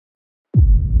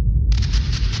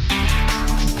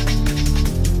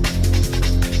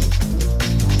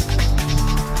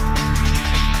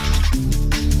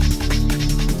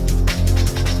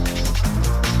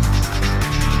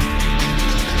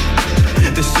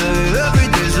say every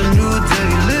day's a new day.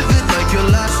 Live it like your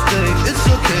last day. It's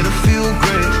okay to feel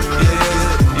great.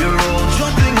 You're all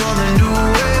jumping on a new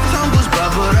wave. Time goes by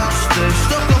but I'll stay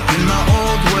stuck up in my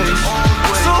old ways.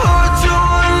 So hard to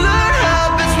unlearn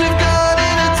habits we've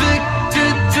gotten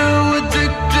addicted to.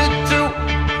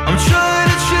 I'm trying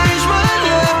to change my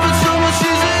life, but so much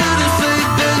easier to say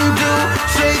than do.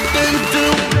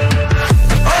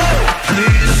 Oh,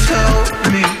 please help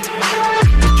me.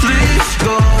 Please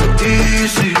go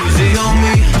easy on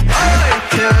me. I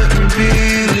can't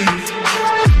believe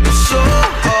it's so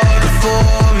hard for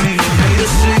me to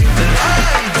see that I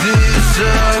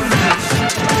deserve this.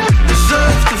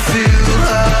 Deserve to feel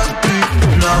happy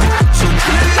now. So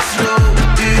please go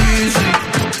easy.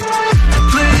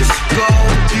 Please go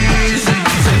easy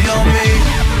on me.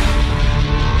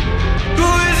 Go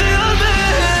easy on me.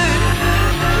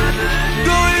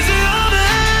 Go easy on me.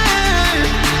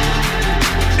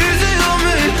 Easy on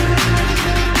me.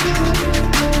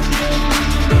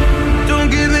 Don't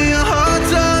give me a hard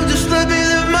time, just let me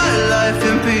live my life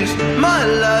in peace. My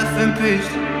life in peace.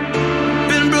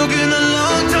 Been broken a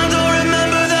long time, don't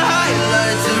remember the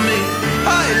highlights of me.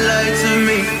 Highlights of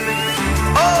me.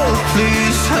 Oh,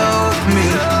 please help me.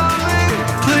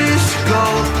 Please go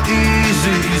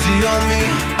easy on me.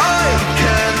 I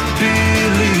can't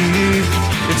believe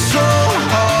it's so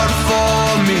hard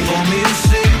for me to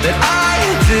see that I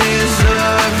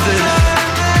deserve this.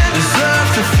 Deserve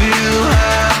to feel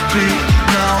happy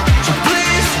now. So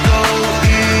please go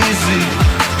easy.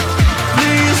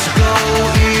 Please go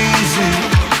easy.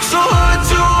 So hard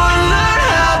to unlearn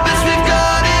habits we've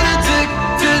gotten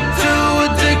addicted to.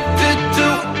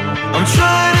 I'm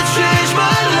trying to change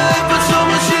my life, but so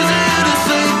much easier to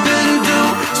say than do.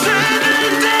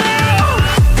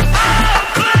 Oh,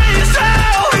 please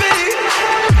help me.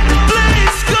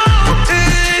 Please go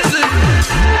easy.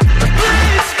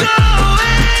 Please go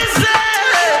easy.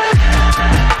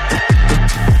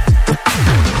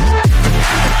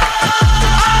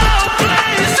 Oh,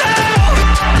 please help.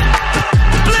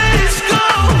 Please go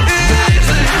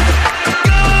easy.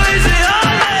 Go easy on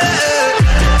it.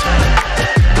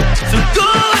 So go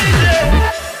easy.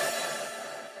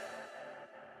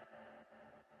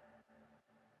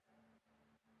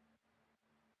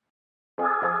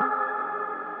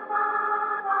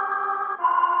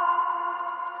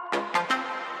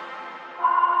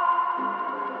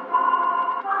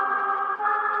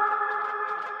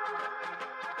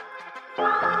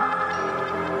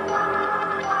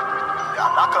 Yeah,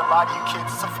 I'm not gonna lie to you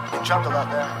kids, it's a fucking jungle out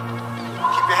there.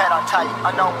 Keep your head on tight,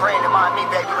 unknown brain and mind me,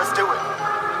 baby, let's do it.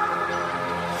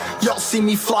 Y'all see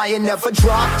me flying, never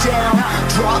drop down,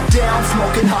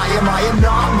 smoking high, I am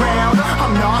not round,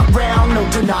 I'm not round, no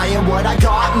denying what I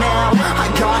got now,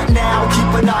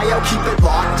 keep an eye out, keep it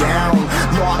locked down,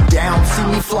 see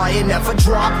me flying, never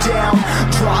drop down,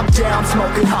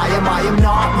 smoking high, I am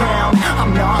not round,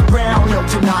 I'm not round, no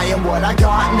denying what I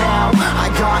got now,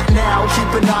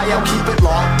 keep an eye out, keep it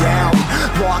locked down,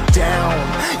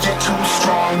 get too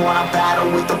strong when I battle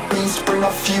with the beast, bring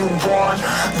a few on,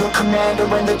 the commander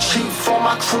and the chief for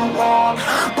my crew on,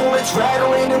 bullets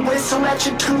rattling and whistle at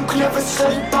your toque, never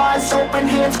sleep, eyes open,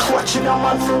 hands clutching on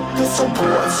my loop, this a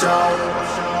war zone.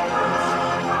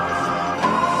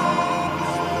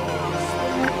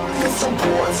 It's a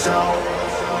war zone.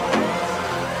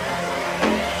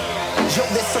 Yo,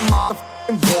 this a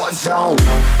motherfucking war zone.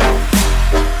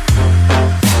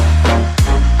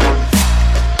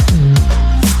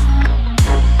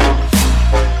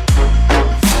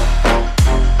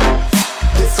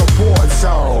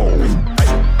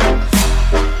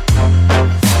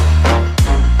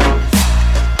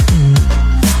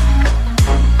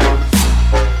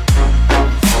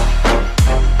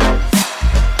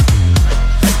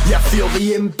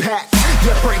 The impact,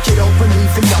 yeah, break it open,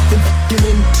 leaving nothing f***ing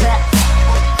intact.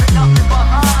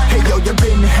 Hey yo, you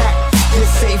been hacked, you're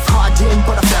safe, hard in,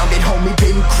 but I found it, homie,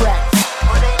 been cracked.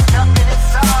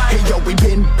 Hey yo, we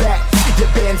been back,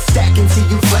 your band stacking, see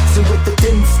you flexing with the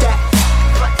thin stack.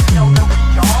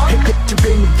 Hey bitch, you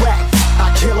been whacked,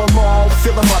 I kill them all,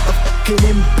 feel a motherfucking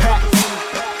impact.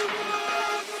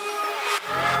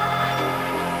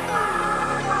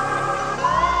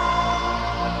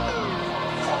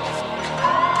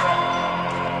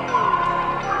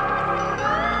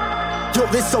 Yo,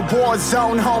 this a war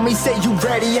zone, homie. Say you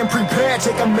ready and prepared.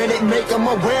 Take a minute and make them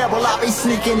aware. Well, I'll be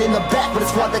sneaking in the back, but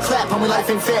it's what the clap, homie, life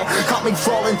ain't fair. Caught me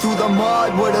falling through the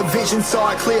mud with a vision,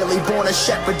 saw it clearly. Born a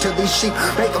shepherd to these sheep,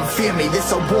 make them fear me.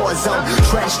 This a war zone,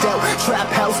 trashed out, trap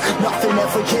house, nothing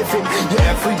ever given.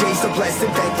 Yeah, every day's a blessing,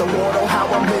 thank the Lord, oh how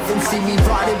I'm living. See me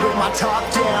riding with my top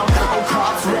down, oh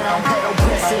cops round, pedal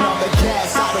pressing on the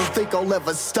gas. I don't think I'll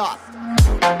ever stop.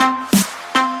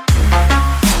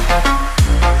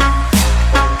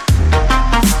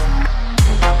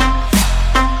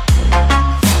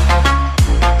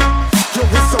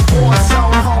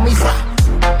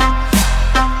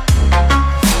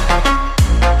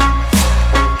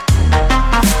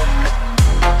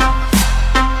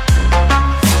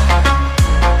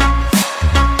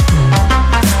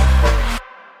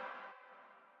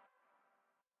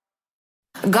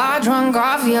 Got drunk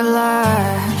off your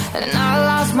life, and I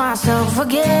lost myself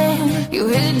again. You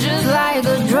hit it just like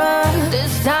a drug.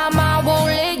 This time I won't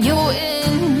let you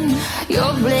in.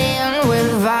 You're playing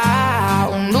with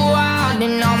fire. No, I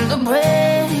didn't, I'm the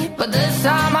prey. But this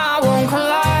time I won't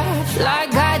collapse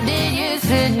like I did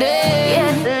yesterday.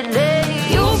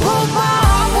 You broke my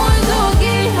heart once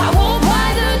again. I won't buy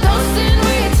the dust in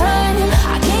return.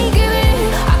 I can't give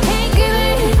it, I can't give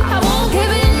it, I won't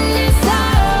give it this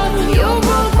time. You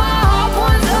broke my heart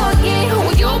once again.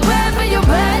 When you're bad, but you're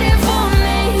bad for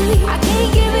me. I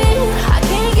can't give it, I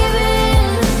can't give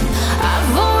it.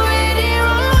 I've already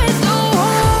run with the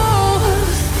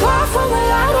wolves. Far from the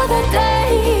light of the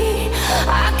day.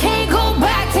 I can't go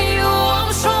back to you,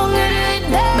 I'm stronger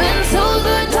today. Been to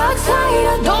the dark side,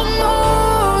 I don't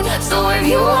know. So if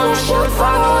you wanna shoot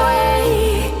far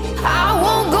away, I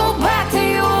won't go back to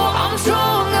you. I'm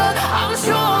stronger, I'm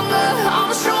stronger,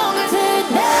 I'm stronger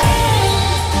today.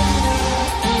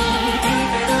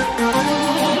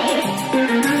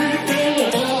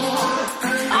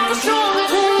 I'm stronger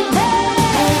today.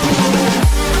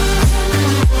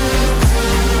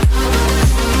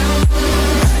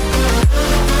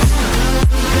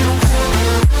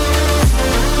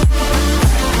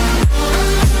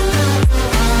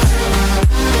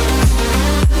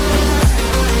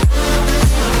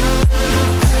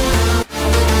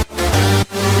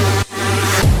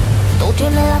 Tú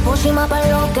tienes la pócima para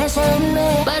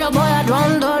enloquecerme, pero voy a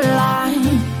draw the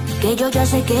line. Que yo ya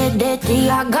sé que es de ti.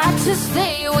 I got to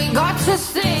stay away, got to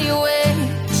stay away.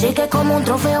 Sé que como un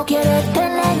trofeo quieres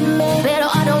tenerme, pero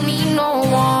I don't need no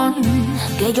one.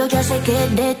 Que yo ya sé que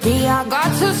es de ti. I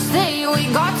got to stay away,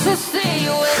 got to stay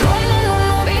away.